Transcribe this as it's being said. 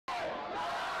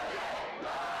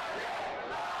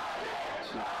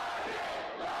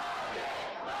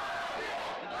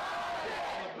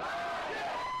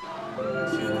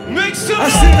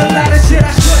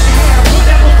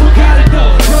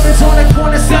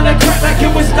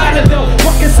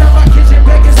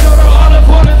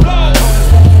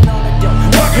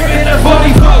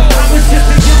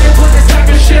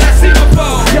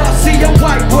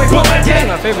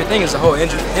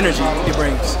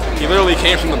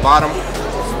the bottom,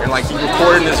 and like he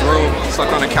recorded in his room,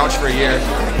 slept on a couch for a year,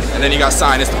 and then he got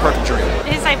signed. It's the perfect dream.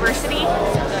 His diversity.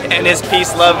 And his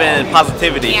peace, love, and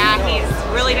positivity. Yeah, he's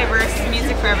really diverse.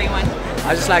 Music for everyone.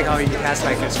 I just like how he has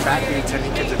like his trap beats and he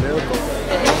gets a lyrical.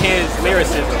 His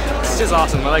lyricism, it's just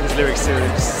awesome. I like his lyrics too.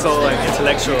 It's so like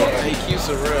intellectual. He keeps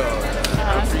it real.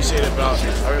 I appreciate that about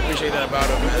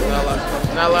him.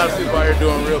 Man. Not a lot of people out here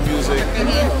doing real music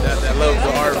that love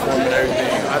the art form and everything.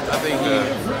 I think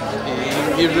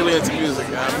he's really into music.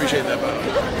 I appreciate that about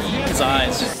him. His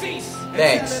eyes.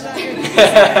 Thanks. Let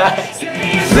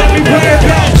me bring it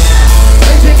back.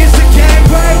 I think it's a game,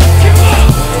 right?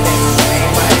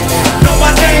 Know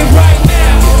my name right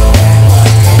now.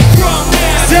 From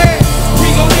now, we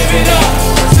gon' live it up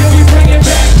till we bring it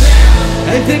back.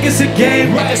 I think it's a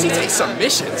game, right? He takes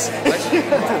submissions, like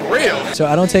for real. So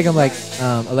I don't take them like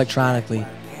electronically.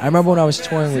 I remember when I was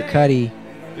touring with Cuddy,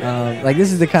 like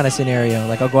this is the kind of scenario.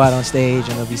 Like I'll go out on stage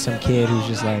and there'll be some kid who's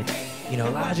just like, you know,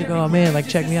 Logic, oh man, like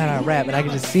check me out, I rap, and I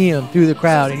can just see him through the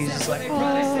crowd, and he's just like, oh,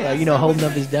 like, you know, holding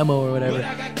up his demo or whatever.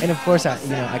 And of course, I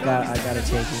gotta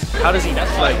take it. How does he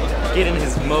like get in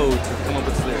his mode to come up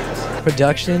with his lyrics?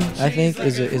 Production, I think,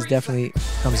 is definitely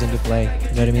comes into play.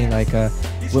 You know what I mean? Like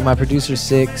with my producer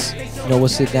Six, you know, we'll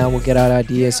sit down, we'll get out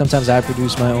ideas. Sometimes I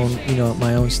produce my own, you know,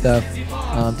 my own stuff.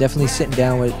 Definitely sitting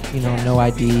down with, you know, No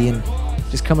ID and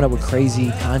just coming up with crazy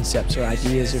concepts or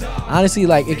ideas. Or honestly,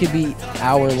 like it could be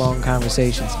hour-long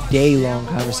conversations, day-long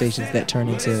conversations that turn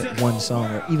into one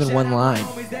song or even one line.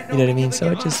 You know what I mean?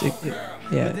 So it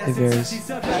varies.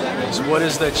 So what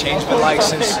has the change been like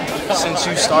since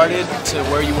you started to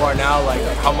where you are now? Like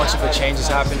how much of a change has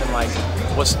happened, and like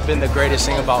what's been the greatest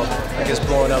thing about, I guess,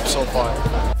 blowing up so far?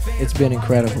 It's been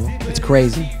incredible. It's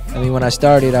crazy. I mean, when I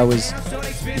started, I was,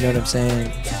 you know what I'm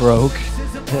saying, broke.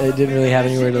 I didn't really have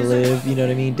anywhere to live, you know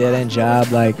what I mean? Dead-end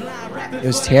job, like, it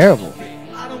was terrible.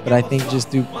 But I think just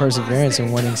through perseverance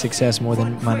and wanting success more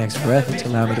than my next breath, it's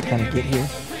allowed me to kind of get here,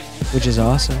 which is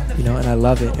awesome, you know, and I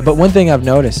love it. But one thing I've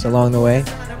noticed along the way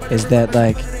is that,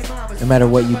 like, no matter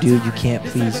what you do, you can't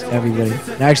please everybody.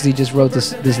 And I actually just wrote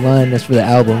this line that's for the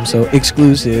album, so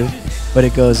exclusive, but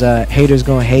it goes, haters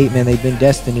gonna hate, man, they've been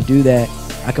destined to do that.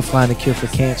 I could find the cure for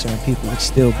cancer and people would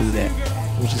still do that,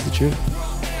 which is the truth.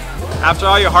 After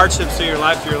all your hardships through your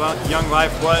life, your young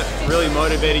life, what really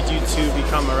motivated you to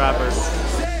become a rapper?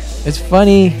 It's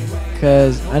funny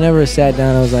because I never sat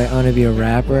down and was like, I want to be a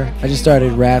rapper. I just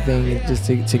started rapping just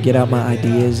to get out my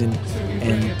ideas and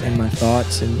my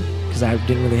thoughts, and because I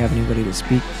didn't really have anybody to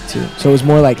speak to. So it was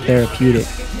more like therapeutic.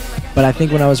 But I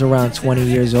think when I was around 20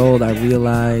 years old, I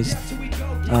realized,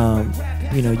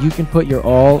 you know, you can put your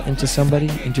all into somebody,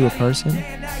 into a person,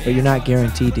 but you're not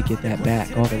guaranteed to get that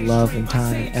back, all the love and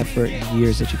time and effort and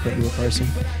years that you put into a person.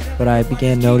 But I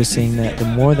began noticing that the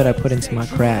more that I put into my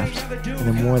craft and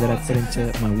the more that I put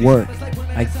into my work,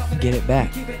 I get it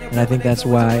back. And I think that's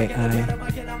why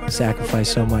I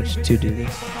sacrifice so much to do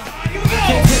this.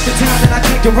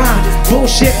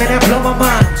 Bullshit, man, that blow my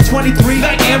mind. 23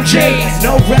 like MJ,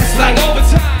 no rest like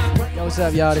overtime. Yo, what's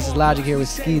up, y'all? This is Logic here with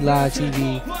Skee Live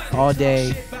TV all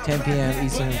day, 10 p.m.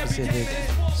 Eastern and Pacific.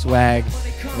 Swag,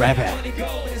 RattPack.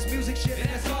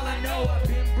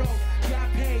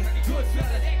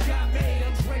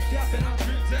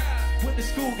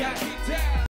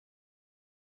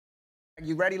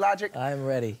 You ready, Logic? I'm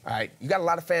ready. All right, you got a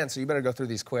lot of fans, so you better go through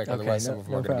these quick, otherwise some of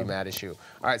them are going to be mad at you.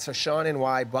 All right, so Sean and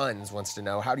Y Buns wants to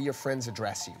know, how do your friends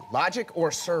address you? Logic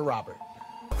or Sir Robert?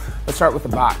 Let's start with the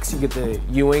box. You get the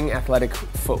Ewing athletic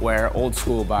footwear, old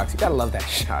school box. You gotta love that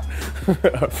shot.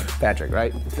 Patrick,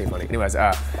 right? Pretty funny. Anyways,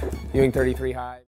 Ewing 33 high.